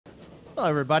Hello,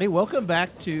 everybody. Welcome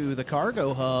back to the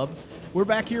Cargo Hub. We're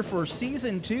back here for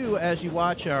Season 2 as you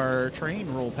watch our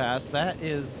train roll past. That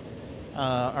is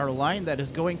our line that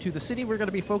is going to the city we're going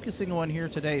to be focusing on here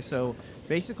today. So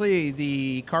basically,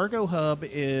 the Cargo Hub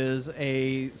is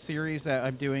a series that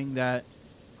I'm doing that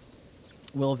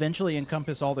will eventually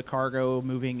encompass all the cargo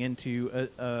moving into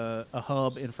a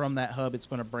hub. And from that hub, it's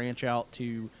going to branch out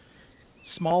to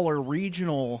smaller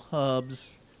regional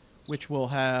hubs which will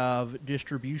have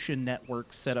distribution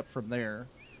networks set up from there.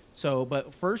 So,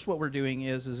 but first, what we're doing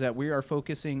is that we are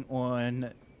focusing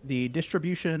on the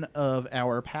distribution of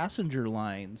our passenger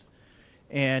lines.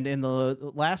 And in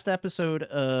the last episode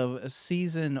of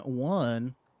season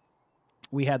 1,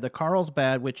 we had the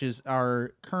Carlsbad, which is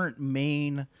our current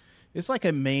main. It's like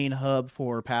a main hub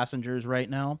for passengers right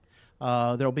now.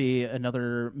 There'll be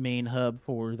another main hub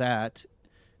for that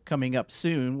coming up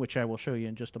soon, which I will show you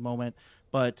in just a moment.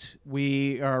 But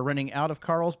we are running out of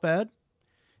Carlsbad,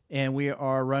 and we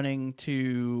are running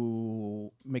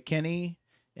to McKinney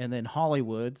and then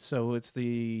Hollywood. So it's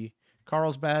the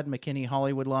Carlsbad, McKinney,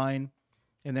 Hollywood line.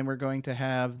 And then we're going to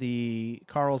have the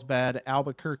Carlsbad,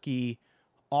 Albuquerque,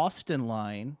 Austin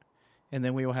line. And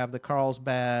then we will have the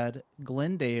Carlsbad,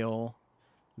 Glendale,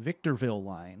 Victorville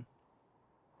line.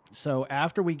 So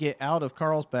after we get out of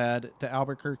Carlsbad to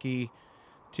Albuquerque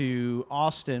to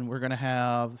Austin, we're going to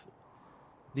have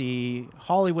the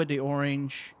Hollywood to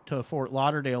Orange to Fort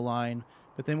Lauderdale line,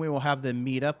 but then we will have them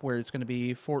meet up where it's going to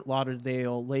be Fort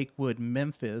Lauderdale, Lakewood,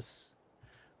 Memphis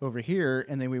over here,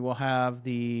 and then we will have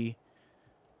the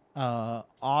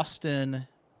Austin,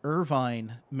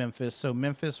 Irvine, Memphis. So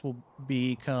Memphis will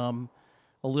become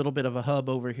a little bit of a hub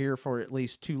over here for at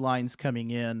least 2 lines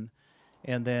coming in,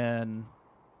 and then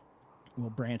we'll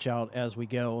branch out as we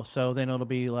go. So then it'll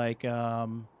be like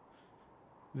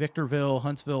Victorville,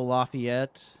 Huntsville,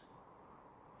 Lafayette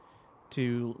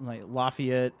to like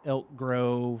Lafayette, Elk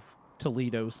Grove,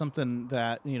 Toledo, something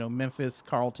that, Memphis,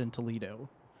 Carlton, Toledo,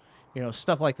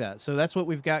 stuff like that. So that's what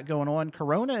we've got going on.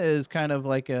 Corona is kind of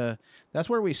like that's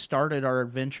where we started our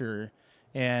adventure.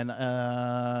 And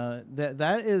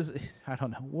that is, I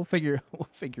don't know. We'll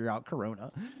figure out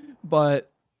Corona,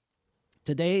 but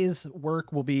today's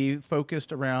work will be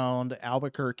focused around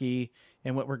Albuquerque,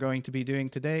 and what we're going to be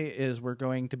doing today is we're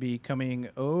going to be coming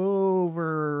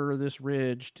over this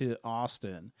ridge to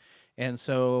Austin. And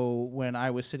so when I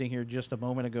was sitting here just a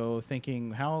moment ago thinking,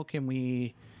 how can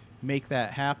we make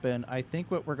that happen? I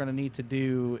think what we're going to need to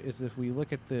do is if we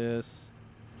look at this,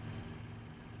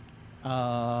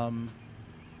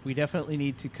 we definitely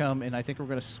need to come, and I think we're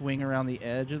going to swing around the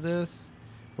edge of this.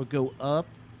 We'll go up,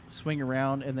 swing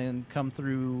around, and then come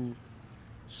through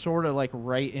sort of like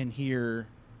right in here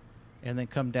and then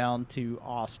come down to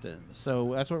Austin.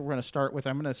 So that's what we're going to start with.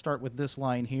 I'm going to start with this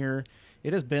line here.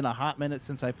 It has been a hot minute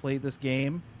since I played this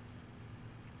game,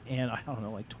 and I don't know,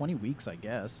 like 20 weeks, I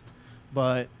guess.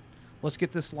 But let's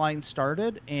get this line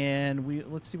started, and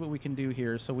let's see what we can do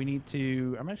here. So we need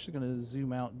to, I'm actually going to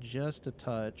zoom out just a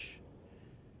touch.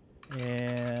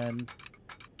 And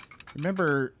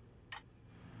remember,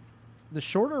 the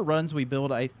shorter runs we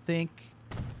build, I think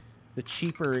the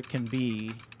cheaper it can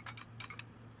be,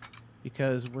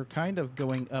 because we're kind of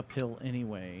going uphill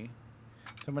anyway.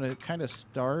 So I'm going to kind of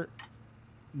start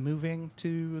moving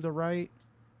to the right.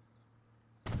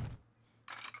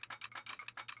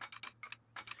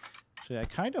 Actually, I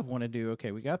kind of want to do,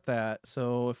 okay, we got that.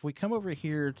 So if we come over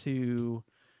here to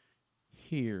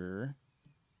here,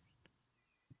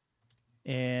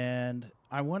 and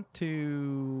I want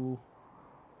to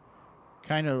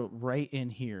kind of right in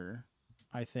here,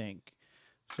 I think.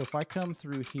 So if I come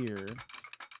through here,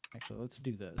 actually, let's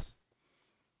do this.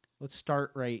 Let's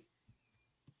start right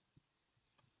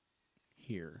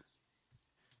here.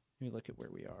 Let me look at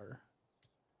where we are.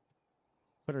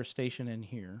 Put our station in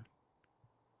here.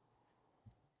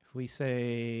 If we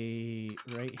say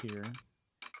right here,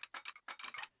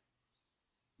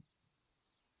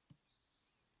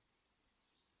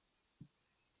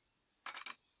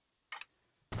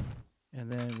 and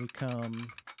then we come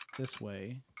this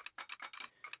way,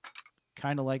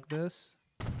 kind of like this.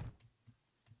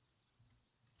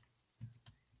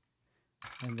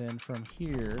 And then from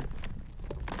here,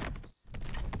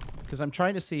 because I'm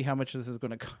trying to see how much this is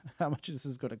going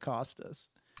to cost us.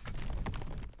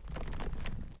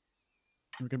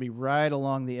 We're going to be right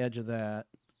along the edge of that.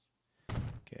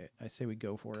 Okay, I say we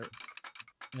go for it.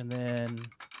 And then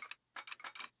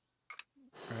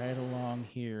right along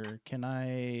here, can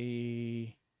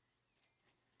I...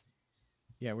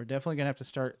 Yeah, we're definitely going to have to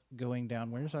start going down.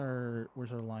 Where's our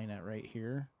line at? Right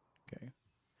here? Okay.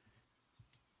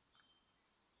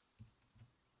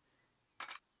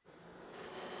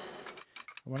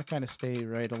 I want to kind of stay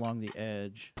right along the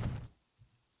edge.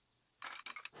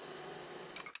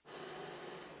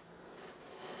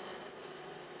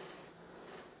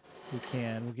 We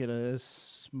can. We'll get a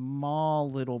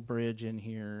small little bridge in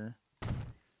here.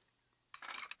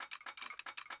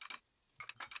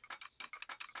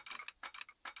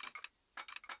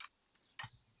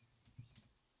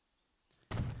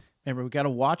 Remember, we got to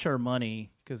watch our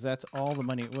money because that's all the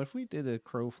money. What if we did a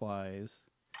crow flies?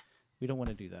 We don't want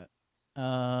to do that.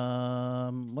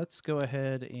 Let's go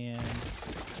ahead and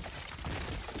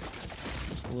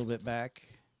just a little bit back.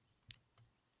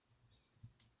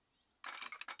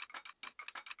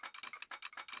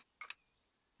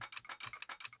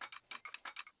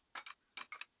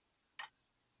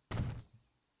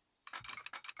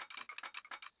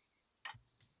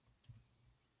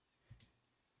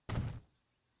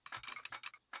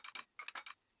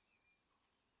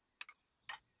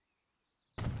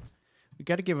 We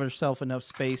got to give ourselves enough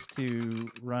space to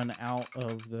run out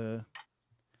of the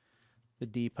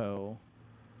depot.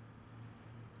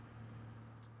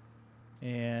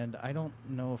 And I don't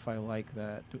know if I like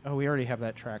that. Oh, we already have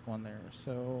that track one there.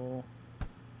 So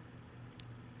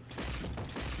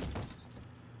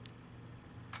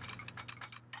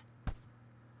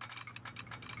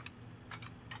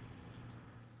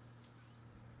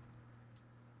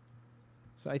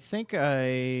I think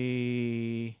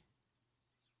I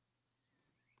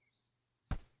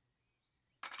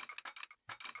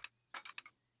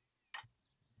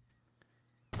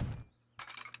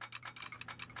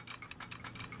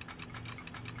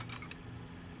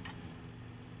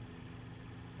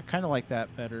kind of like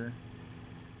that better.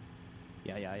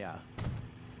 Yeah.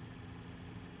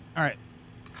 All right.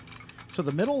 So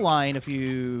the middle line, if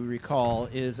you recall,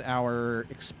 is our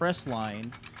express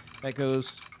line that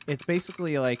goes. It's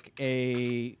basically like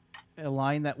a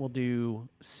line that will do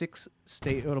 6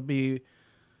 state. It'll be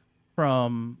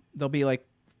from. There'll be like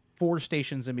 4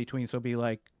 stations in between. So it'll be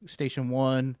like station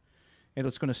 1, and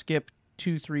it's going to skip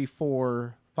 2, 3,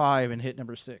 4, 5, and hit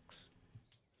number 6.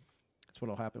 That's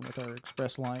what'll happen with our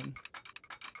express line.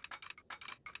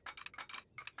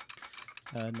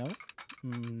 Nope.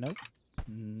 Nope.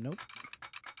 Nope.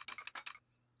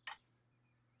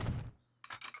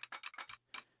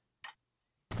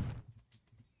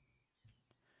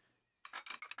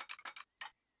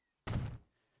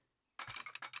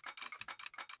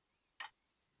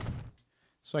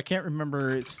 So I can't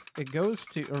remember. It goes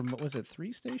to, or was it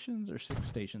 3 stations or 6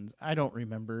 stations? I don't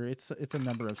remember. It's a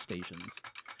number of stations.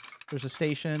 There's a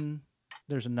station.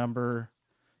 There's a number.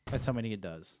 That's how many it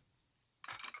does.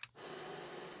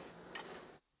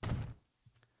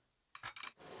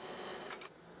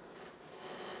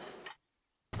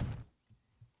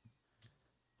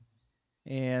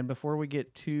 And before we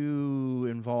get too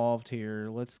involved here,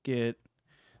 let's get.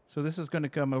 So this is going to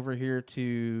come over here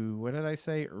to, what did I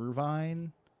say?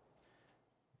 Irvine.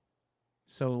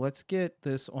 So let's get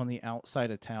this on the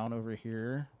outside of town over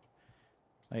here.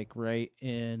 Like right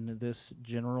in this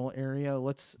general area.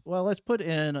 Let's put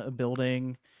in a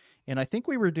building. And I think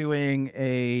we were doing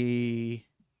it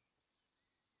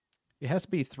has to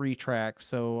be 3 tracks.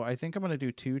 So I think I'm going to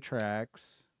do 2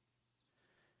 tracks.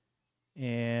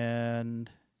 And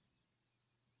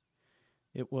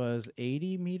it was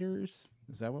 80 meters.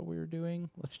 Is that what we were doing?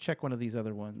 Let's check one of these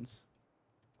other ones.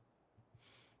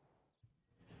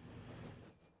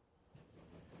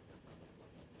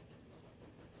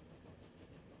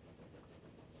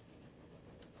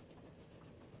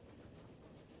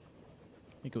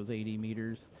 I think it was 80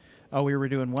 meters. Oh, we were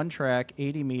doing 1 track,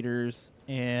 80 meters,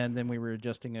 and then we were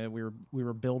adjusting it. We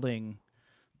were building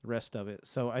the rest of it.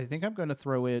 So I think I'm going to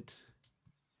throw it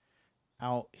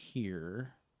out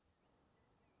here.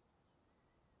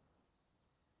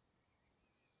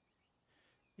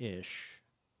 Ish.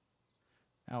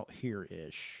 Out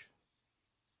here-ish.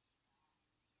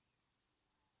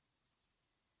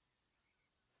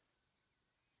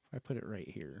 I put it right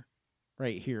here.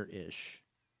 Right here-ish.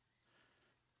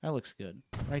 That looks good.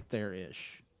 Right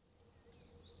there-ish.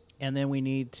 And then we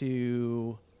need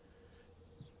to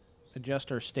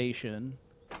adjust our station.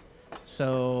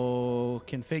 So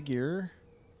configure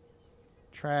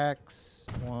tracks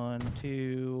 1,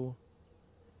 2,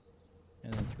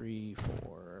 and then 3,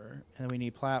 4. And then we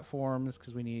need platforms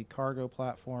because we need cargo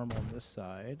platform on this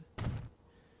side.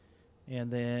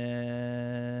 And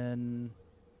then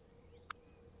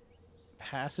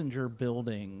passenger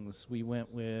buildings, we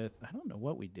went with, I don't know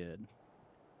what we did.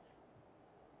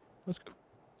 Let's go,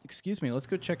 excuse me, let's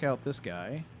go check out this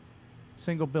guy.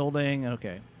 Single building,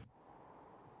 okay.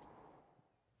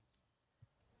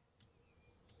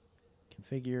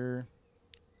 Configure,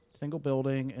 single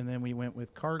building, and then we went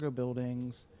with cargo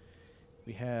buildings.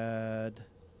 We had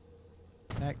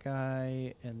that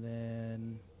guy, and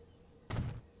then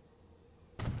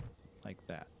like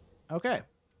that. Okay.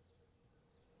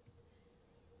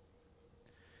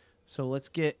 So let's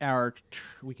get our...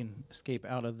 we can escape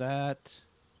out of that.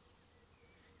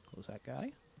 Close that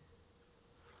guy.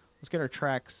 Let's get our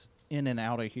tracks in and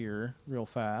out of here real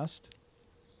fast.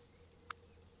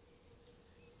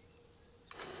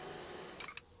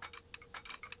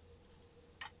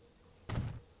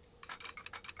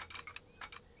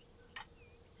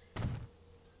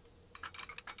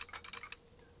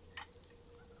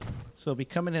 So it'll be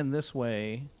coming in this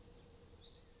way.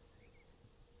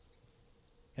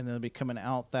 And then it'll be coming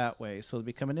out that way. So it'll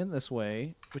be coming in this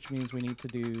way, which means we need to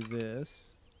do this.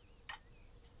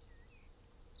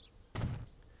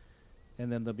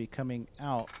 And then they'll be coming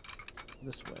out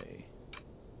this way.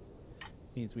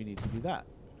 Means we need to do that.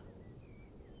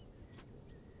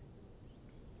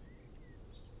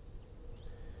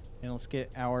 And let's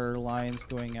get our lines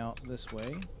going out this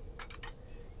way.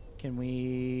 Can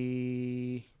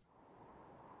we...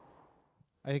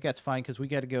 I think that's fine because we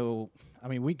got to go... I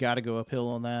mean, we got to go uphill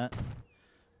on that.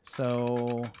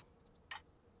 So...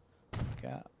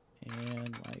 gap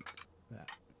and like that.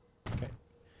 Okay.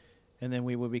 And then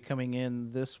we will be coming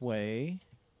in this way.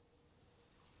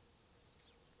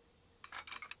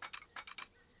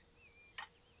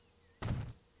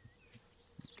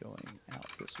 Going out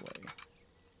this way.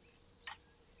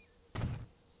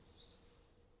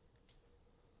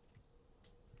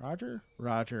 Roger?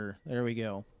 Roger. There we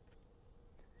go.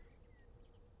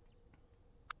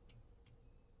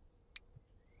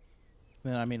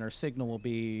 Then, I mean, our signal will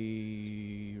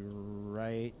be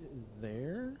right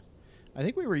there. I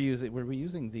think we were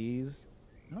using these?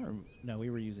 No, we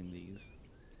were using these.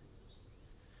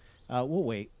 We'll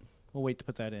wait. We'll wait to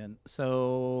put that in.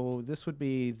 So this would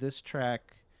be this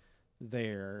track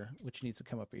there, which needs to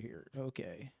come up here.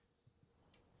 Okay.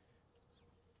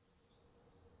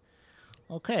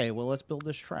 Okay, well, let's build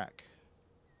this track.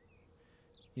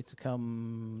 Needs to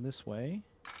come this way.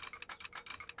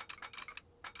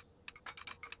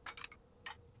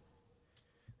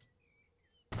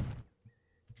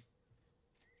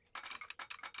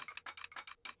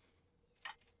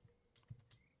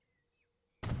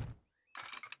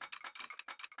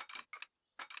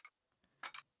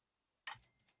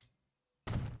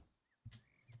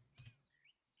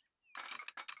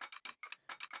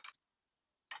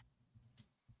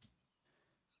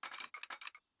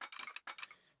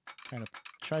 Kind of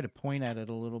try to point at it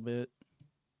a little bit.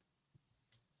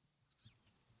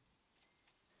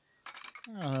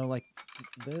 I don't know, like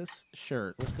this?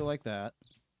 Sure, let's go like that.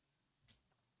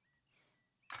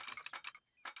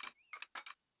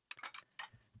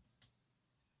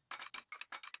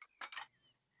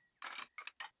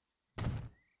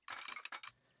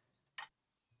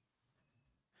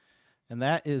 And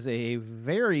that is a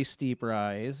very steep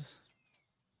rise.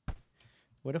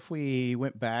 What if we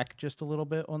went back just a little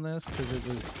bit on this? Because it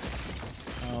was,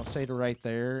 I'll say to right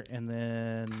there, and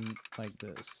then like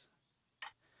this.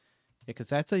 Yeah, because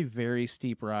that's a very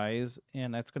steep rise,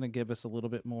 and that's going to give us a little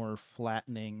bit more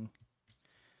flattening.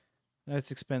 That's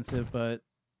expensive, but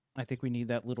I think we need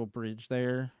that little bridge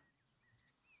there.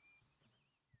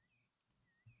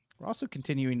 We're also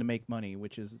continuing to make money,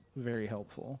 which is very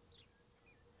helpful.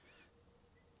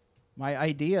 My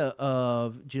idea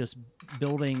of just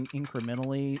building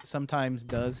incrementally sometimes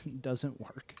doesn't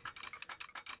work.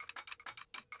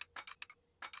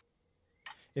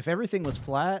 If everything was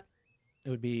flat, it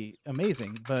would be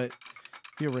amazing. But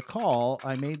if you recall,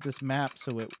 I made this map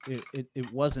so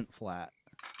it wasn't flat.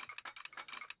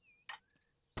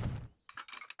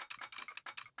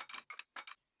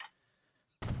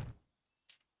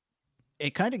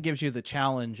 It kind of gives you the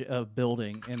challenge of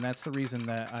building, and that's the reason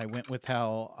that I went with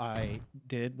how I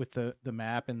did with the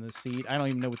map and the seed. I don't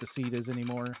even know what the seed is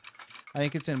anymore. I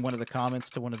think it's in one of the comments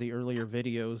to one of the earlier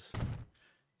videos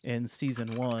in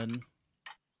Season 1.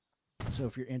 So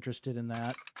if you're interested in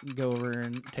that, go over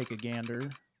and take a gander.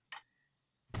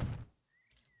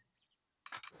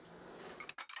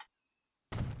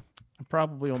 I'm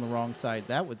probably on the wrong side.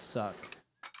 That would suck.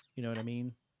 You know what I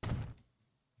mean?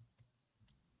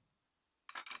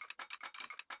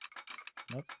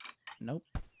 Nope. Nope.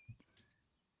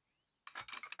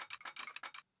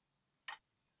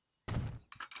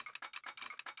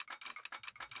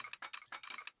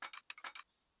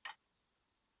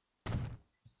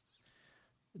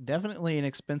 Definitely an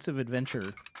expensive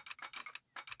adventure.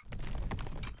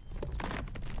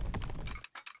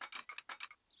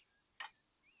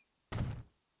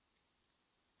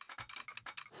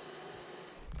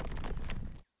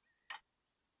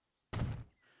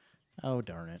 Oh,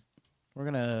 darn it. I'm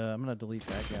gonna delete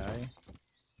that guy.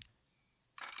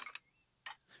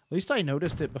 At least I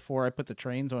noticed it before I put the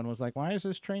trains on. Was like, why is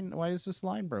this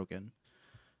line broken?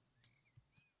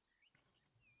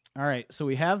 All right, so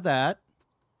we have that.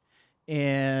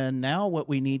 And now what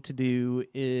we need to do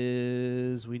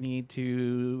is we need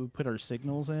to put our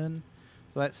signals in.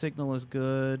 So that signal is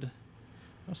good.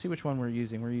 Let's see which one we're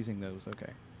using. We're using those.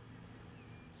 Okay.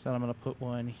 So I'm going to put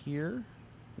one here,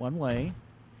 one way,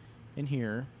 in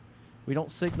here. We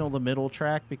don't signal the middle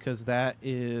track because that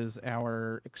is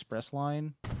our express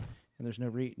line. And there's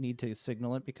no need to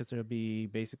signal it because there'll be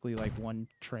basically like one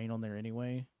train on there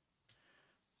anyway.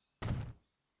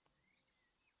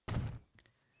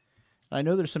 I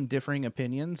know there's some differing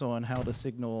opinions on how to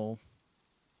signal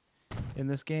in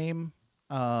this game.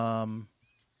 I'm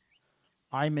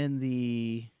in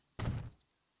the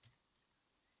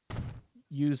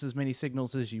use as many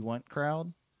signals as you want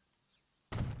crowd.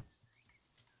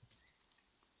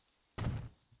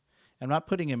 I'm not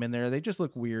putting them in there. They just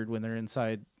look weird when they're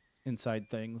inside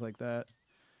things like that.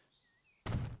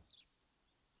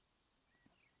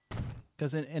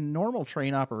 Because in normal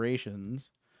train operations,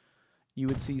 you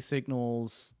would see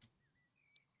signals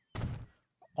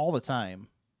all the time.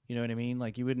 You know what I mean?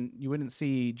 Like you wouldn't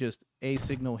see just a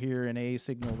signal here and a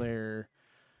signal there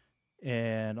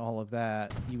and all of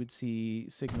that. You would see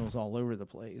signals all over the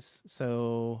place.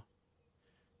 So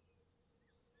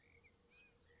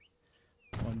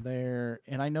one there,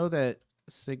 and I know that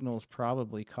signals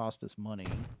probably cost us money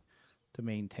to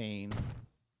maintain.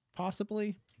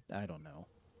 Possibly, I don't know.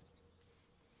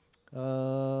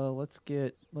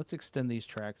 Let's extend these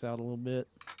tracks out a little bit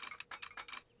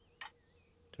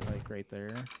to like right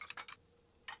there.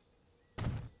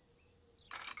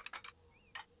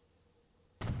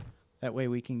 That way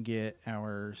we can get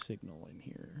our signal in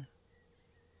here.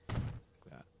 Like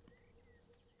that.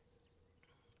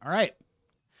 All right.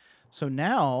 So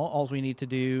now all we need to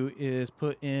do is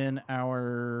put in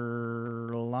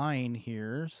our line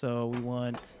here. So we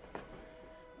want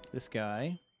this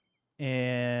guy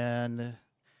and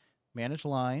manage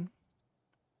line,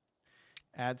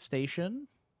 add station.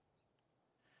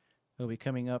 It'll be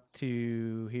coming up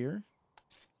to here.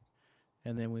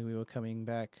 And then we will coming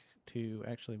back to,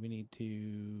 actually we need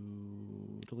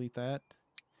to delete that.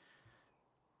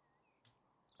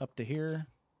 Up to here.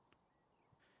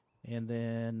 And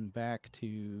then back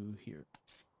to here.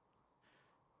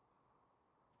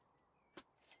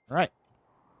 All right.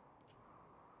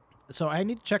 So I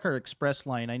need to check our express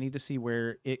line. I need to see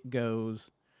where it goes.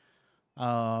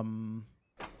 I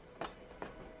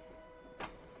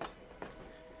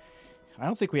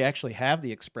don't think we actually have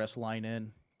the express line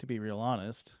in, to be real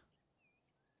honest.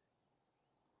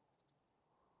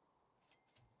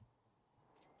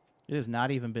 It has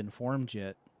not even been formed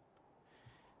yet.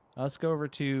 Let's go over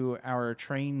to our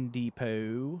train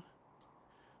depot,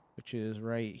 which is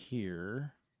right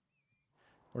here.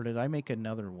 Or did I make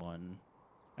another one?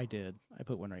 I did. I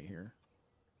put one right here.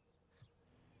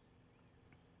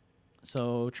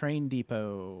 So train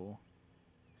depot.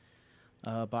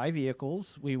 Buy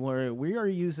vehicles. We are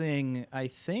using, I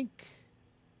think,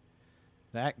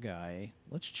 that guy.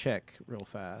 Let's check real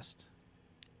fast.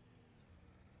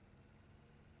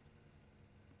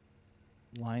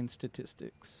 Line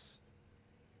statistics.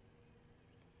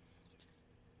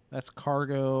 That's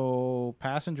cargo.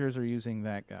 Passengers are using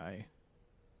that guy.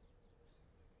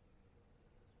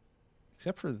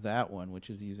 Except for that one, which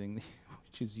is using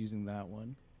that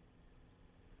one.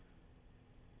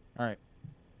 All right.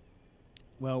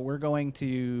 Well, we're going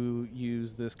to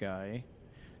use this guy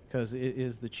because it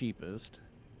is the cheapest.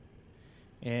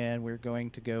 And we're going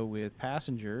to go with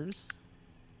passengers.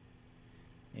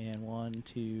 And 1,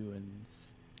 2, and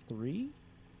 3.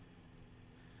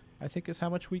 I think is how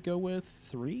much we go with.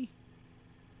 3.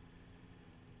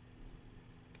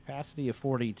 Capacity of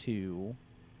 42.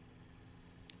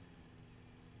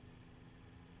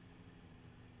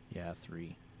 Yeah,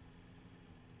 3.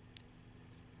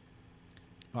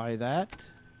 Buy that.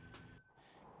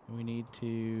 We need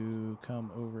to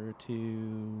come over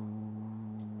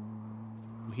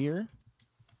to here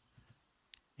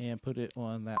and put it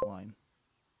on that line.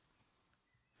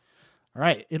 All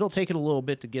right, it'll take it a little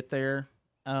bit to get there.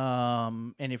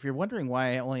 And if you're wondering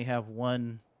why I only have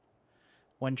one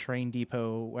train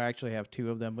depot, well, I actually have 2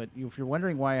 of them, but if you're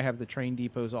wondering why I have the train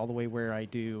depots all the way where I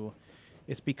do,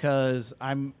 it's because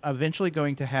I'm eventually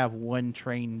going to have one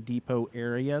train depot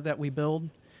area that we build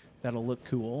that'll look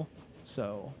cool.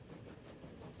 So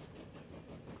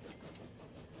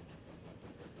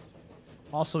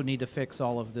also need to fix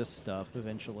all of this stuff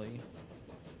eventually.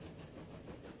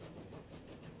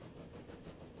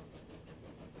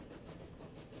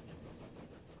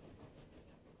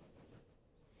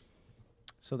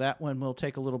 So that one will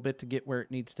take a little bit to get where it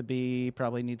needs to be.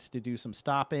 Probably needs to do some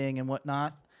stopping and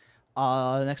whatnot.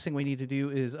 The next thing we need to do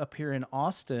is up here in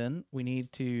Austin, we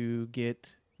need to get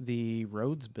the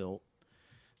roads built.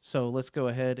 So let's go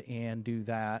ahead and do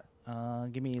that.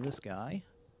 Give me this guy.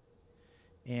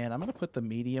 And I'm going to put the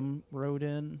medium road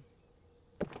in.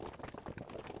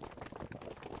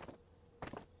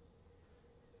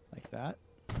 Like that.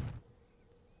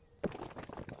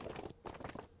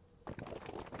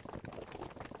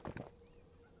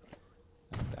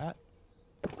 Like that.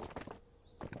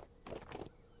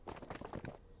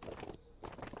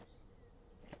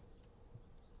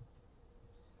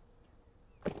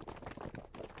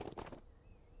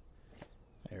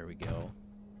 There we go.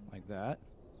 Like that.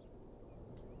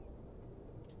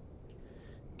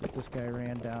 Get this guy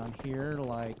ran down here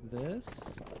like this.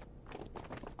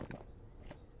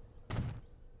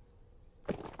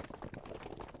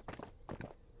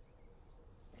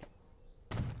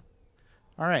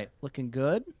 All right, looking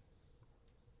good.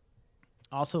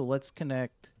 Also, let's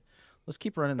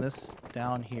keep running this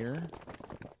down here.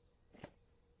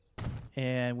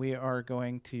 And we are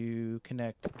going to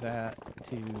connect that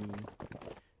to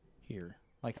here,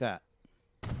 like that.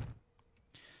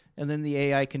 And then the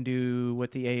AI can do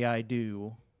what the AI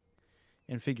do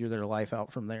and figure their life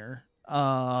out from there.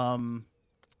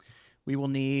 We will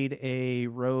need a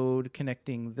road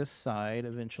connecting this side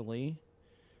eventually.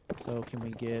 So can we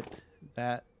get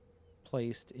that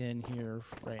placed in here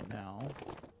right now?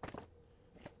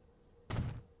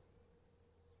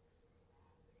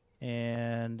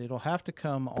 And it'll have to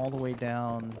come all the way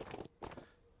down.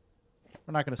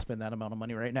 We're not going to spend that amount of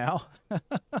money right now.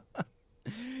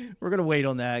 We're going to wait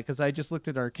on that because I just looked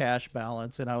at our cash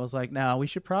balance and I was like, nah, we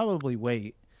should probably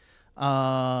wait.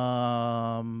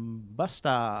 Bus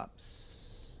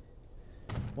stops.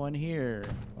 One here,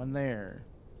 one there.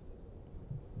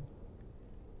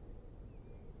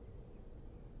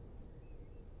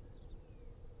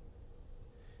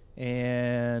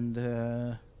 And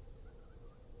let's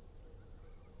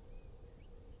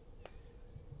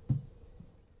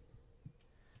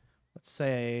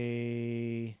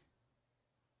say,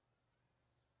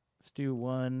 let's do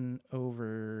one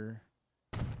over.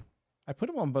 I put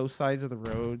them on both sides of the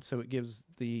road so it gives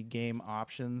the game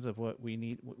options of what we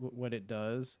need, what it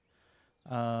does.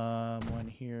 One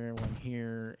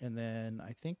here, and then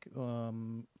I think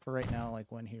for right now,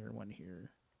 like one here, one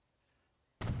here.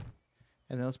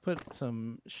 And then let's put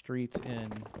some streets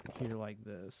in here like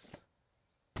this.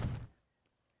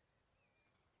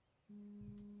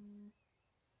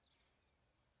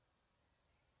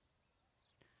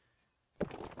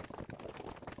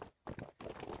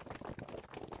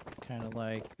 Kind of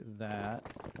like that.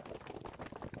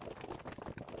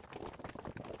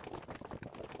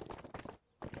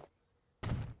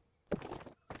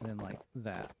 And then like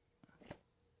that.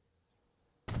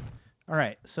 All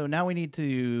right, so now we need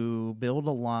to build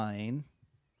a line.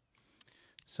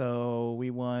 So we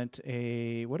want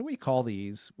a, what do we call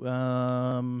these? Be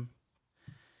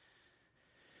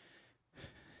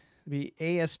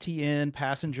ASTN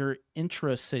passenger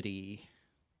intra-city.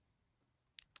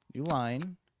 New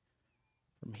line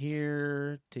from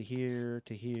here to here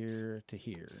to here to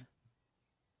here.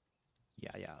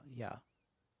 Yeah.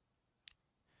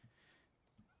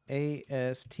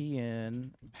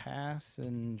 ASTN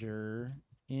passenger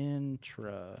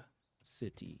intra-city.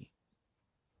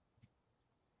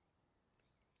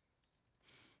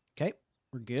 Okay,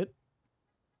 we're good.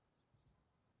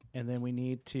 And then we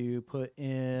need to put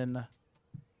in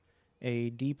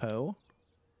a depot,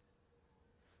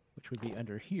 which would be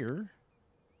under here.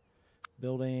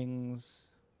 Buildings,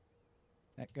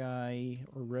 that guy,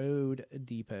 or road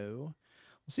depot.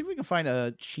 Let's see if we can find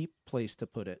a cheap place to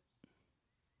put it.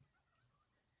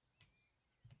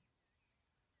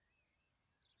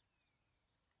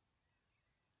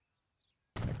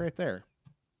 Like right there.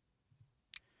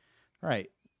 All right.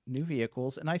 New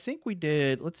vehicles. And I think we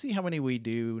did, let's see how many we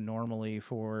do normally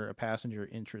for a passenger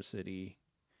intra-city.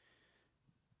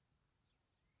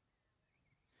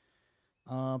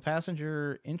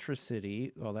 Passenger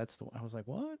intra-city. Oh, that's the one. I was like,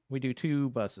 what? We do 2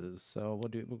 buses, so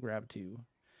we'll grab 2.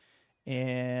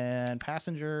 And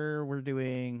passenger, we're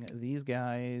doing these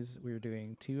guys. We're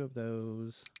doing 2 of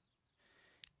those.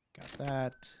 Got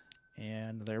that.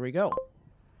 And there we go.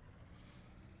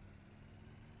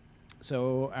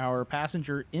 So our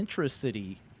passenger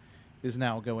intra-city is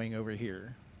now going over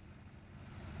here.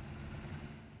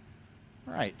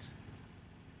 All right.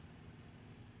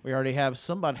 We already have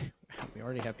somebody. We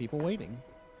already have people waiting.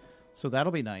 So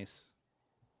that'll be nice.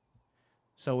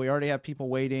 So we already have people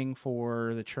waiting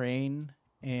for the train.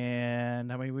 And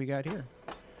how many we got here?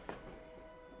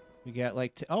 We got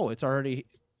like, oh, it's already.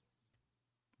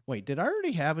 Wait, did I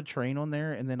already have a train on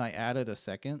there and then I added a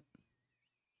second?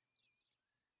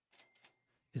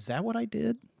 Is that what I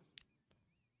did?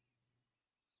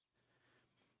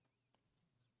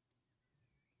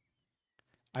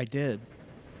 I did.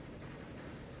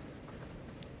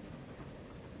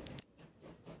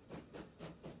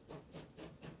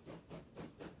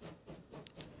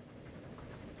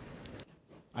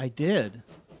 I did.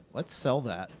 Let's sell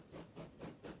that.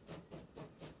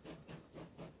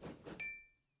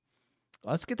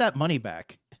 Let's get that money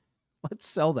back. Let's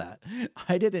sell that.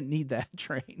 I didn't need that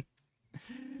train.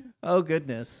 Oh,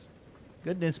 goodness.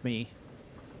 Goodness me.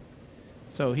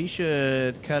 So he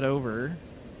should cut over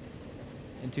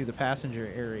into the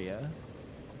passenger area.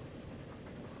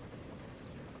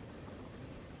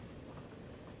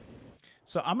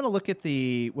 So I'm going to look at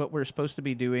what we're supposed to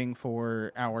be doing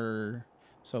for our...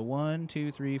 So 1,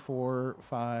 2, 3, 4,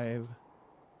 5...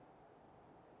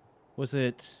 Was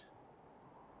it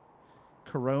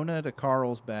Corona to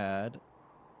Carlsbad?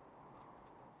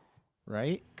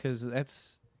 Right? Because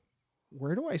that's...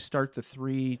 Where do I start the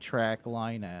 3-track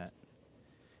line at?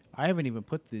 I haven't even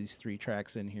put these 3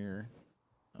 tracks in here.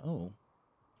 Oh.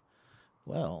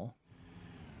 Well.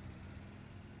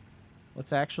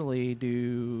 Let's actually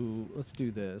do... Let's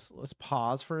do this. Let's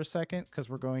pause for a second because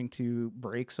we're going to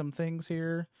break some things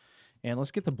here. And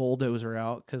let's get the bulldozer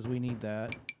out because we need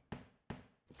that.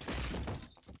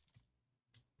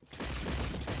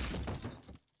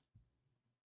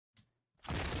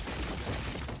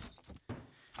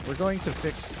 We're going to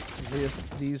fix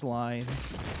these lines.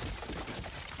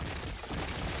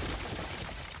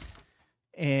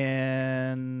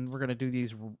 And we're going to do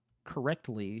these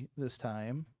correctly this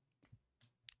time.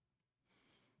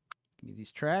 Give me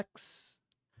these tracks.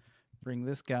 Bring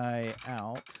this guy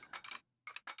out.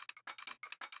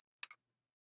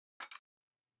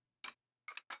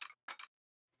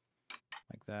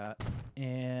 Like that.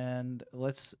 And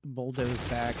let's bulldoze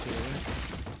back here.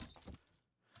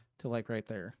 To like right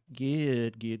there.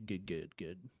 Good, good, good, good,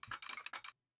 good.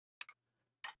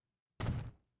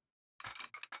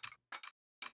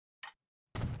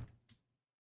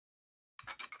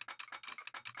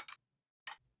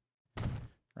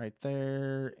 Right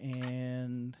there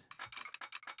and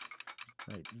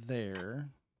right there.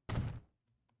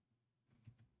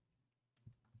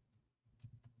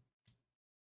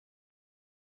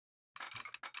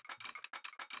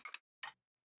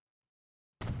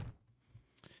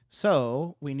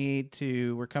 So we need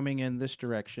to, we're coming in this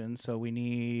direction, so we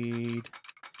need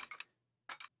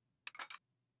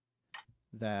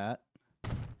that.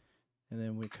 And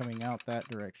then we're coming out that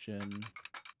direction.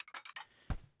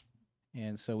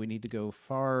 And so we need to go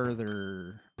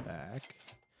farther back.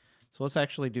 So let's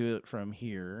actually do it from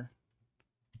here.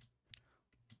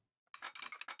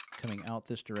 Coming out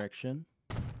this direction.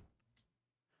 And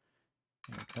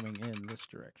coming in this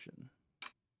direction.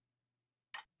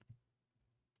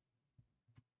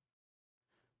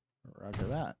 Roger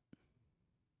that.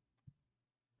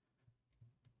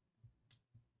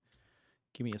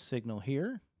 Give me a signal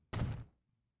here.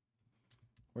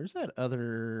 Where's that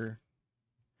other...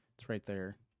 It's right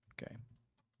there. Okay.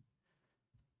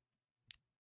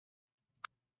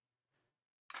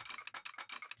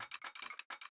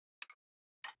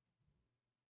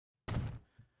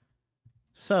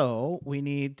 So we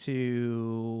need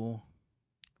to...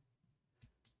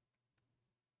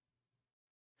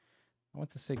 I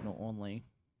want the signal only.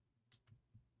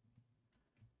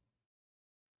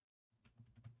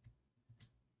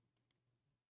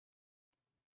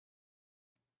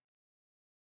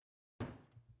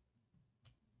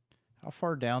 How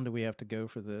far down do we have to go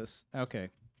for this? Okay,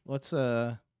 let's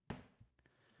we'll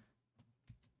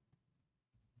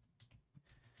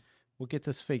get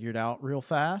this figured out real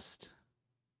fast.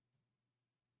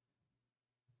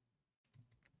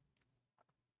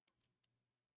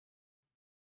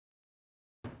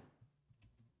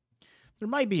 There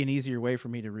might be an easier way for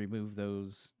me to remove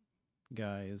those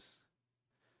guys.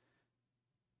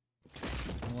 You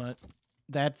know what?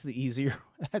 That's the easier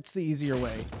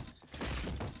way.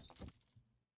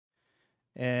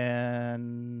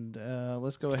 And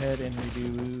let's go ahead and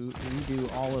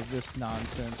redo all of this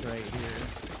nonsense right here.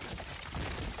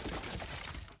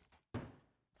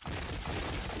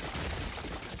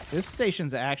 This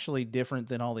station's actually different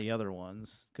than all the other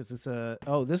ones because it's a...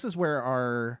 Oh, this is where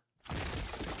our...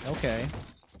 Okay.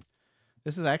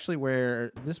 This is actually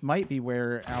where... This might be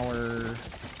where our...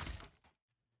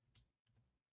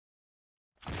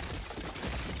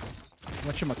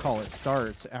 Whatchamacallit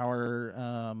starts.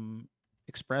 Our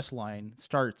express line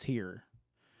starts here.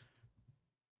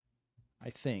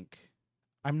 I think.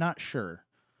 I'm not sure.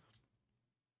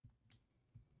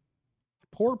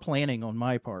 poor planning on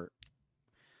my part.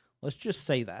 Let's just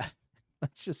say that.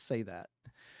 Let's just say that.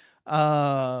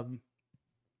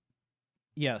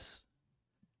 Yes.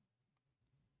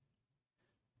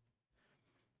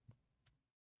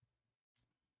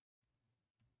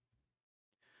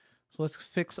 So let's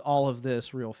fix all of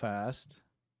this real fast.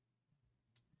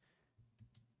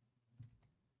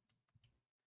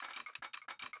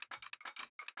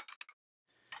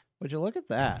 Would you look at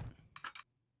that?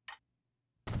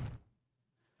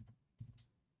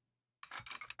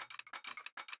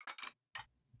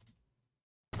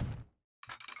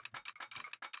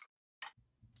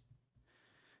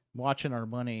 Watching our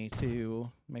money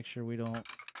to make sure we don't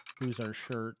lose our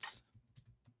shirts.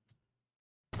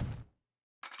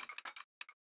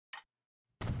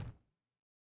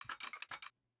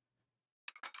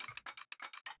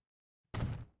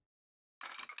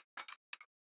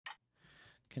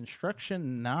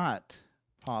 Construction not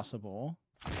possible.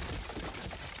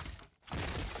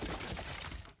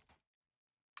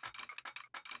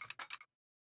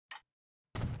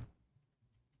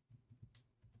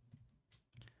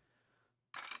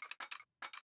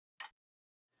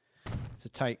 It's a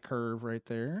tight curve right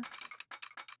there.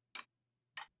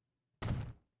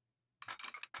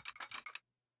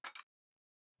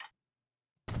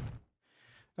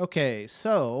 Okay,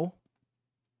 so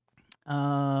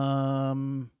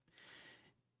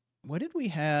what did we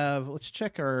have? Let's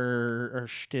check our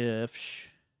Stift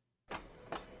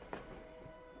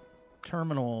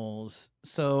terminals.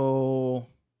 So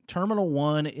terminal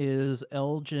 1 is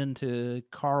Elgin to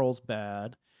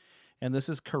Carlsbad, and this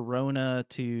is Corona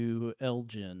to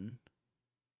Elgin.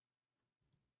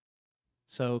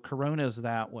 So Corona's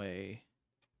that way.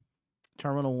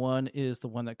 Terminal 1 is the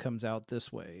one that comes out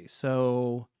this way.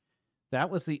 So that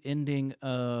was the ending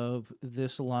of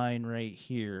this line right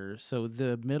here. So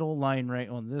the middle line right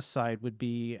on this side would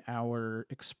be our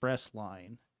express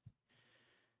line.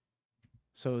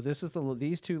 So this is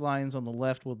these two lines on the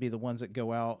left will be the ones that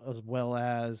go out, as well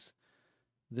as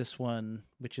this one,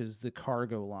 which is the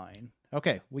cargo line.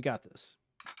 Okay, we got this.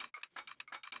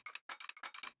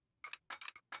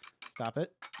 Stop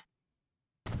it.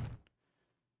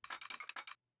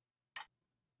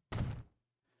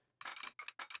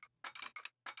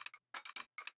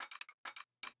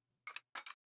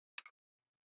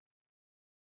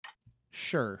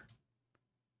 Sure.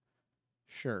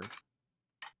 Sure.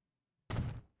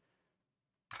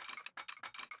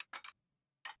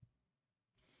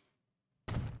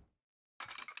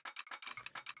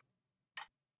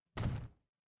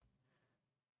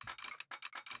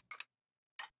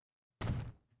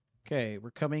 Okay,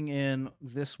 we're coming in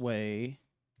this way.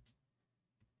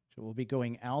 So we'll be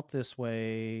going out this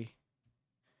way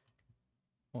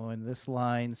on this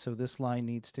line. So this line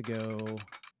needs to go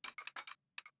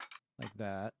like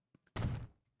that.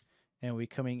 And we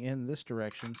coming in this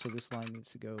direction, so this line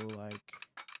needs to go like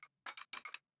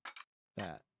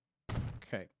that.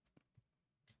 Okay.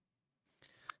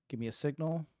 Give me a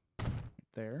signal.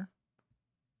 There.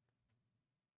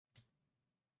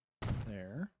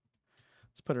 There.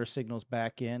 Let's put our signals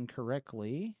back in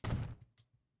correctly.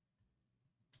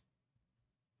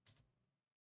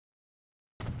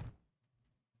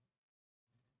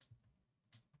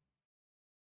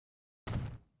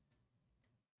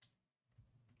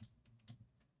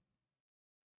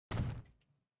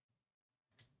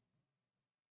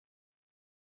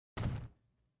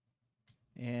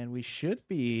 And we should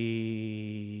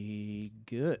be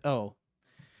good. Oh,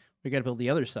 we got to build the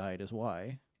other side is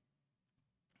why.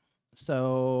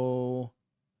 So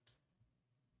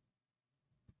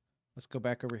let's go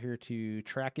back over here to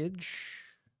trackage.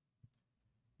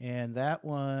 And that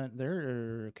one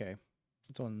there, okay.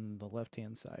 It's on the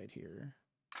left-hand side here.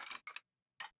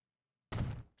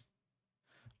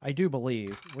 I do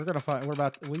believe we're gonna find.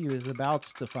 We is about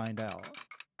to find out.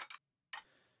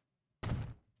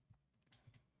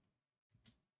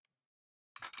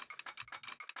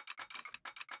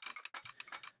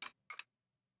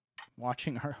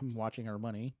 I'm watching our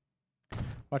money.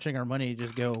 Watching our money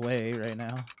just go away right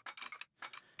now.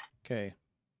 Okay,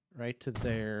 right to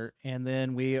there, and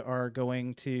then we are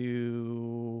going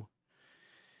to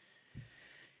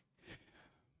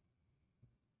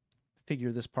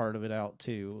figure this part of it out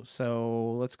too.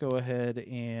 So let's go ahead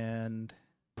and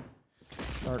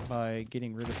start by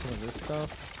getting rid of some of this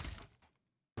stuff,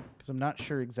 because I'm not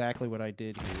sure exactly what I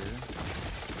did here.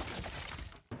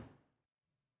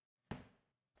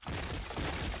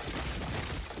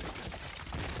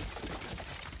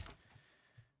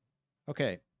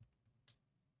 Okay.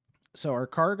 So our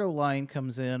cargo line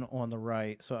comes in on the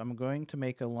right. So I'm going to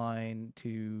make a line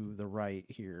to the right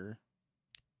here.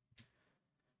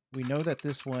 we know that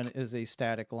this one is a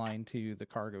static line to the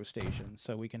cargo station,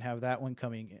 so we can have that one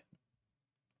coming in.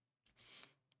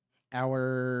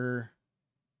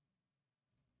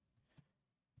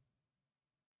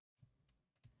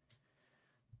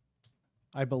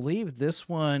 I believe this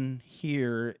one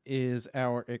here is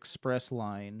our express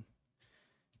line.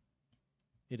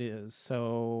 It is.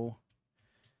 So,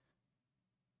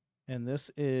 and this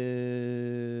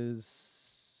is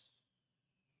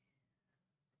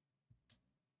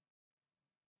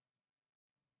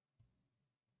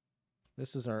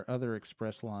our other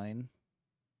express line.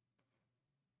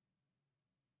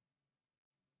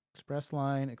 Express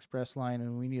line,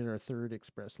 and we need our third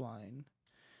express line,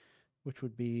 which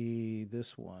would be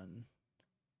this one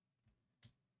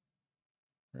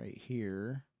right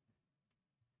here.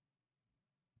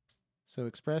 So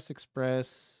express.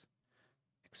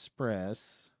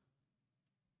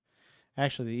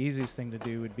 Actually, the easiest thing to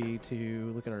do would be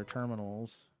to look at our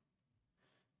terminals.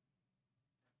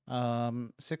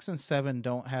 6 and 7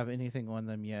 don't have anything on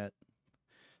them yet.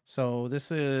 So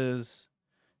this is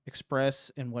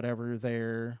express and whatever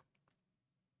there.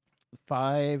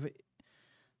 5,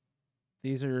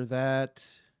 these are that.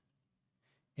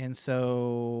 And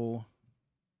so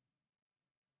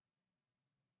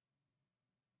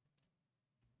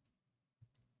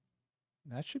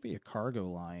that should be a cargo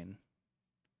line.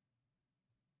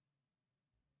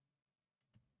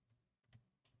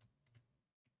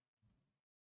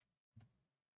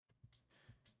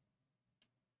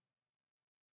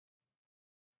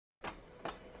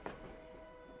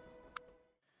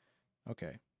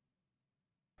 Okay.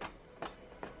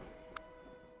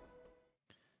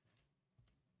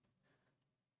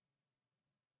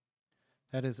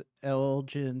 That is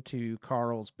Elgin to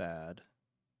Carlsbad.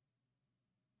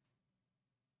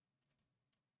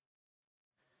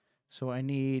 So I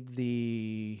need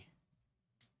the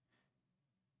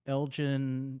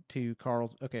Elgin to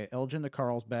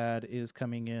Carlsbad is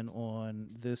coming in on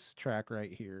this track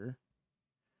right here.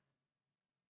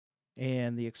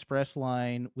 And the express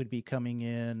line would be coming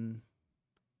in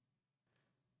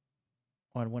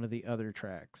on one of the other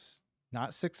tracks.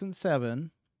 Not 6 and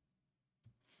 7.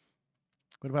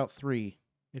 What about 3?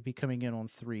 It'd be coming in on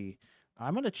 3.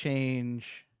 I'm going to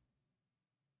change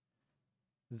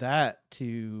that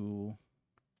to...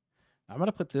 I'm going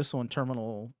to put this on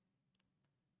terminal...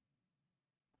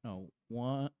 No,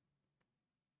 1,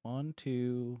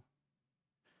 2...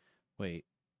 Wait.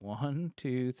 1,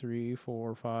 2, 3,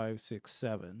 4, 5, 6,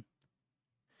 7.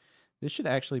 This should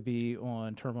actually be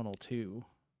on terminal 2.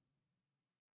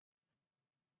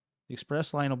 The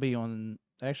express line will be on...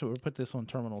 Actually, we'll put this on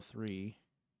terminal 3.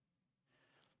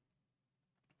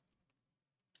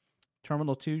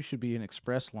 Terminal 2 should be an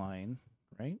express line,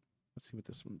 right? Let's see what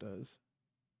this one does.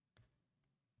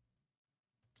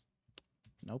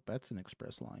 Nope, that's an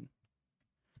express line.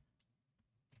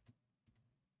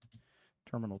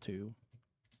 Terminal 2.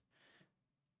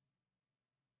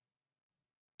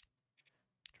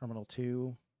 Terminal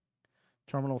 2.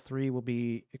 Terminal 3 will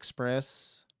be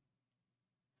express.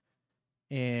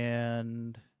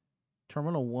 And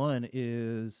terminal 1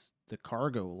 is the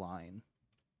cargo line.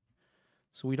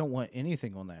 So we don't want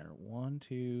anything on there. 1,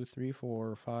 2, 3,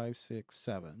 4, 5, 6,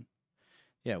 7.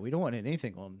 Yeah, we don't want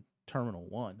anything on terminal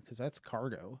 1 because that's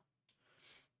cargo.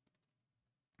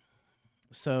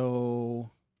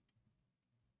 So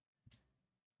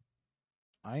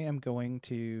I am going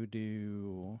to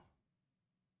do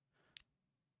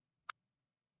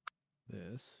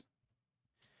this.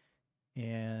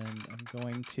 And I'm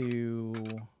going to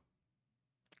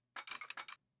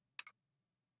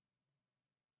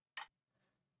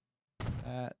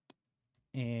that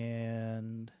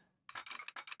and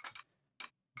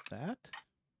that.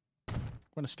 I'm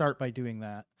going to start by doing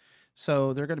that.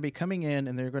 So they're going to be coming in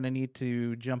and they're going to need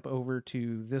to jump over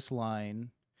to this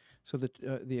line. So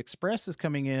the express is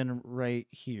coming in right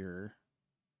here.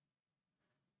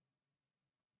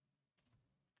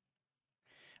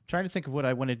 I'm trying to think of what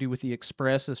I want to do with the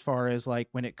express as far as like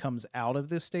when it comes out of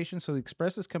this station. So the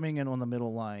express is coming in on the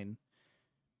middle line.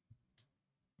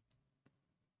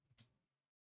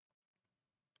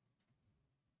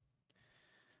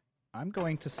 I'm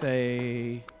going to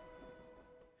say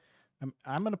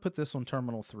I'm going to put this on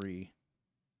terminal 3.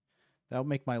 That'll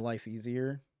make my life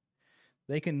easier.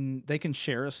 They can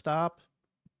share a stop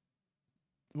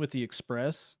with the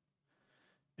express,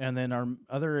 and then our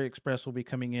other express will be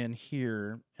coming in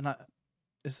here. And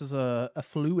this is a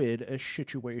fluid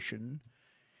situation.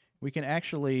 We can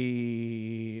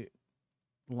actually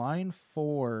line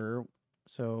 4.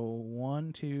 So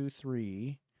 1, 2,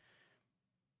 3.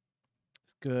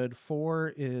 Good.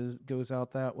 4 goes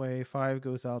out that way. 5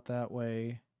 goes out that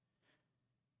way.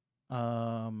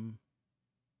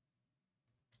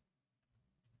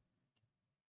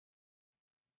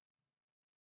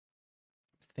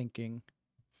 Thinking.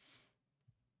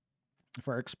 If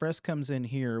our express comes in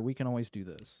here, we can always do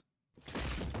this.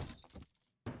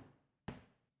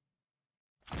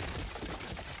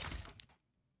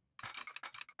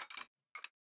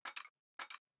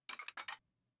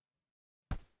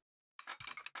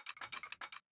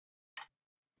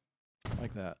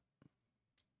 Like that.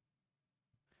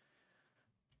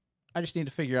 I just need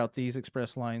to figure out these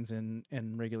express lines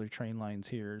and regular train lines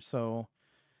here. So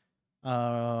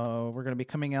we're going to be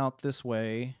coming out this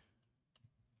way.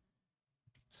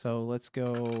 So let's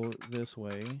go this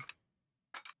way.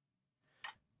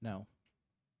 No.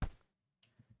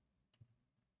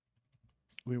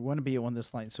 We want to be on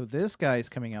this line. So this guy's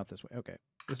coming out this way. Okay.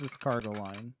 This is the cargo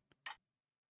line.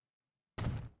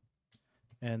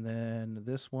 And then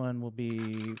this one will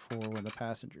be for when the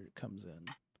passenger comes in.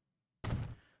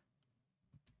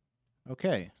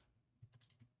 Okay.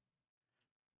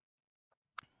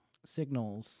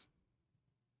 Signals.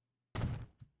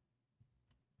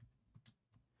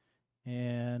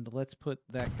 And let's put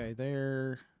that guy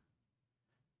there.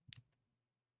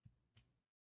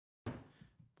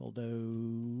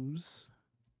 Bulldoze.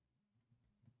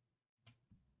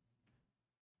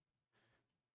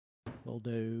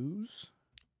 Bulldoze.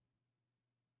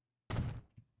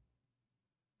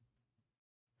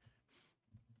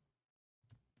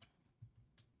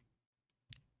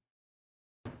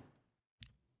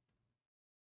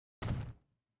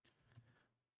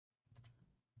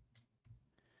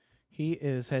 He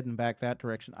is heading back that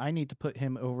direction. I need to put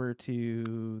him over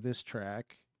to this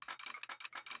track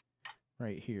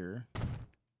right here.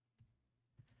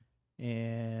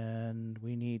 And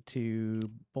we need to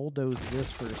bulldoze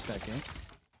this for a second.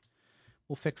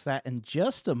 We'll fix that in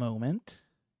just a moment.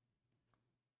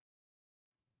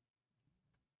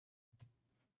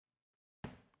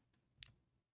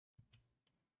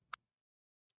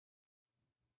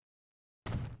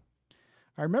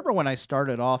 I remember when I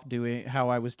started off doing how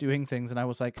I was doing things, and I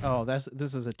was like, "Oh,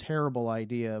 this is a terrible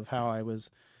idea of how I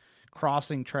was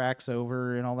crossing tracks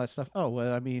over and all that stuff." Oh,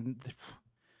 well, I mean,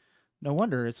 no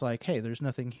wonder it's like, "Hey, there's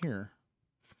nothing here."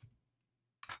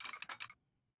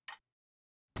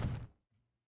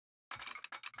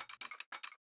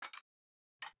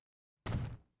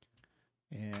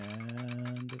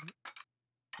 And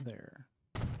there.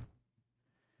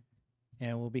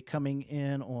 And we'll be coming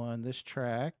in on this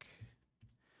track.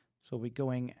 So we'll be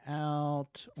going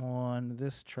out on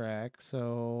this track.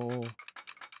 So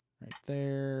right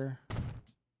there.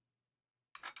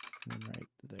 And right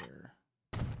there.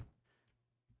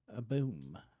 A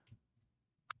boom.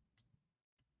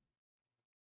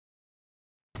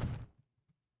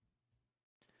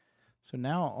 So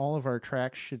now all of our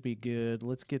tracks should be good.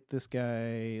 Let's get this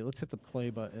guy. Let's hit the play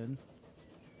button.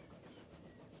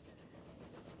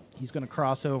 He's going to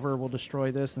cross over. We'll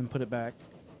destroy this and put it back.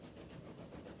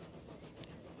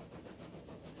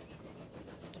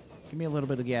 Give me a little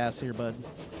bit of gas here, bud.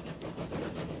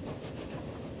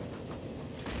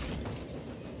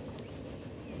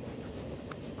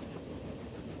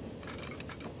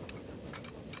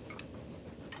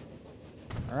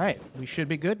 All right, we should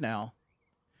be good now.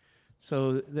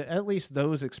 So at least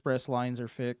those express lines are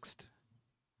fixed.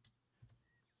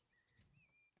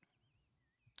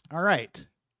 All right.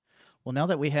 Well, now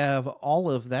that we have all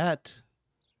of that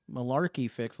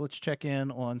malarkey fixed, let's check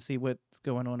in on, see what's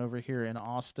going on over here in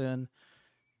Austin.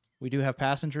 We do have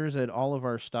passengers at all of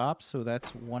our stops, so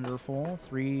that's wonderful.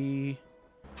 3,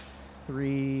 2,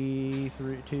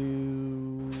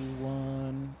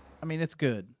 1. I mean, it's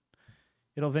good.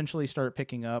 It'll eventually start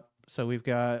picking up. So we've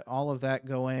got all of that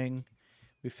going.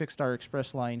 We fixed our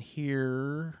express line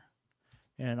here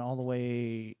and all the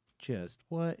way. Just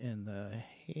what in the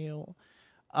hell?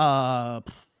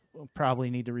 We'll probably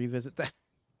need to revisit that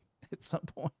at some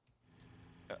point.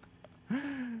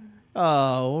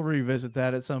 We'll revisit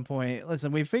that at some point.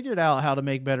 Listen, we figured out how to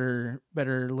make better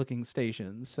looking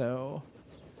stations, so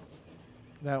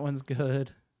that one's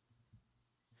good.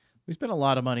 We spent a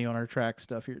lot of money on our track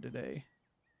stuff here today.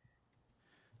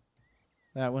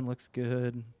 That one looks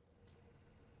good.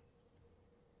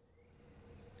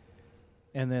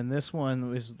 And then this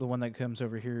one is the one that comes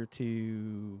over here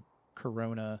to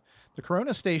Corona. The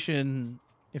Corona station,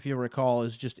 if you recall,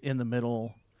 is just in the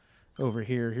middle over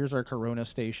here. Here's our Corona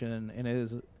station, and it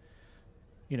is,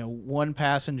 you know, one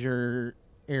passenger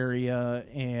area,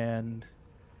 and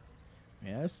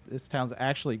yeah, this town's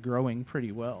actually growing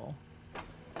pretty well,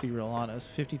 to be real honest.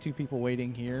 52 people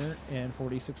waiting here and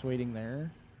 46 waiting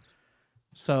there.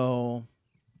 So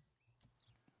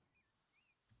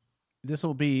This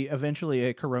will be eventually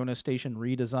a Corona station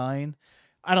redesign.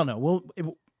 I don't know.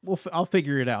 I'll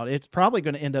figure it out. It's probably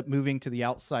going to end up moving to the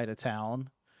outside of town,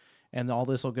 and all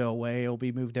this will go away. It'll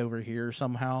be moved over here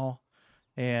somehow,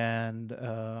 and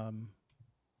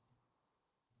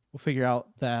we'll figure out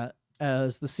that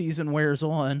as the season wears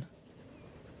on.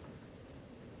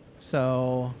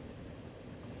 So,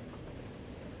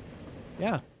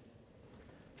 yeah.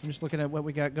 I'm just looking at what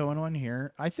we got going on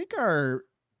here. I think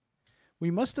we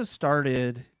must have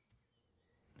started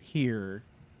here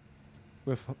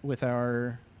with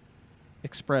our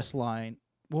express line.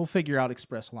 We'll figure out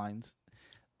express lines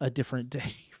a different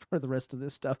day for the rest of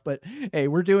this stuff. But hey,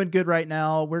 we're doing good right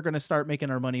now. We're going to start making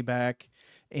our money back.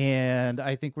 And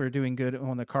I think we're doing good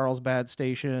on the Carlsbad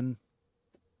station.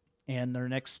 And our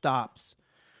next stops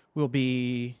will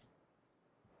be,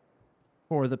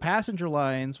 for the passenger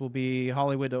lines, will be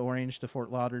Hollywood to Orange to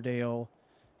Fort Lauderdale,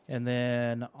 and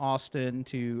then Austin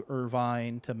to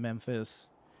Irvine to Memphis,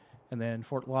 and then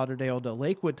Fort Lauderdale to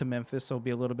Lakewood to Memphis. So it'll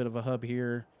be a little bit of a hub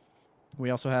here. We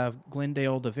also have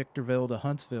Glendale to Victorville to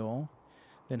Huntsville,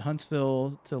 then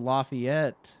Huntsville to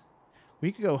Lafayette.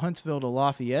 We could go Huntsville to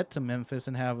Lafayette to Memphis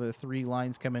and have 3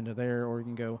 lines come into there, or we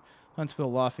can go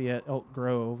Huntsville, Lafayette, Elk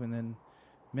Grove, and then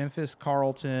Memphis,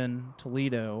 Carlton,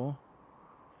 Toledo,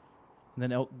 and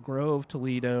then Elk Grove,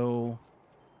 Toledo,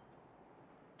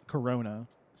 Corona.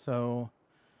 So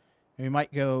we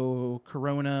might go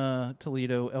Corona,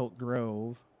 Toledo, Elk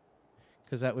Grove,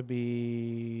 because that would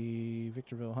be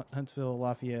Victorville, Huntsville,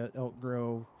 Lafayette, Elk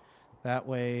Grove, that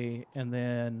way, and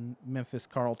then Memphis,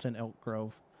 Carlton, Elk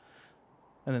Grove.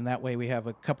 And then that way we have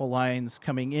a couple lines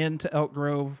coming into Elk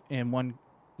Grove, and one,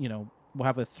 we'll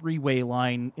have a 3-way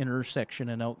line intersection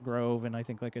in Elk Grove, and I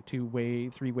think like a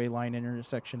 3-way line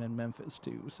intersection in Memphis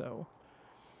too. So,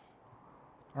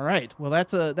 all right. Well,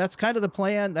 that's kind of the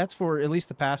plan. That's for at least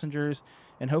the passengers,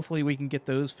 and hopefully we can get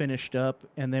those finished up,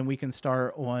 and then we can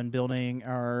start on building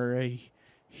our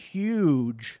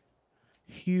huge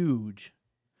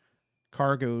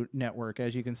cargo network.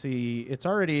 As you can see, it's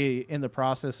already in the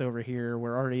process over here.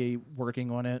 We're already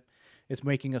working on it. It's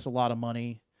making us a lot of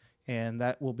money. And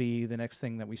that will be the next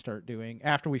thing that we start doing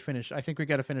after we finish. I think we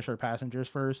got to finish our passengers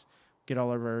first, get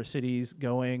all of our cities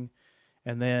going,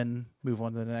 and then move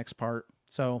on to the next part.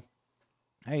 So,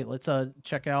 hey, let's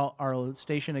check out our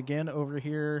station again over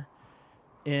here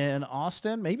in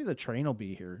Austin. Maybe the train will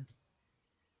be here.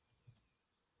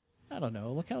 I don't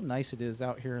know. Look how nice it is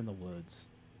out here in the woods.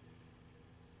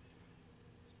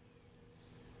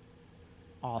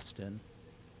 Austin.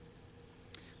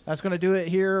 That's going to do it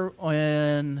here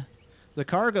on the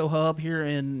cargo hub here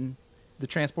in the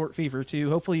Transport Fever 2.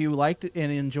 Hopefully you liked it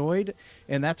and enjoyed.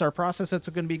 And that's our process that's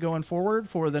going to be going forward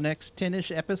for the next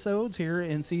 10-ish episodes here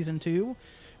in Season 2.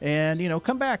 And,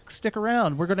 come back. Stick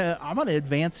around. I'm going to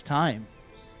advance time.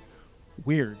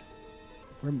 Weird.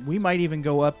 We might even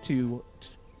go up to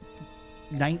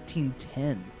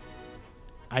 1910.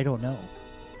 I don't know.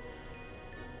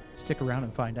 Stick around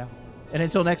and find out. And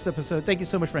until next episode, thank you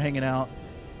so much for hanging out.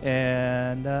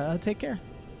 And take care.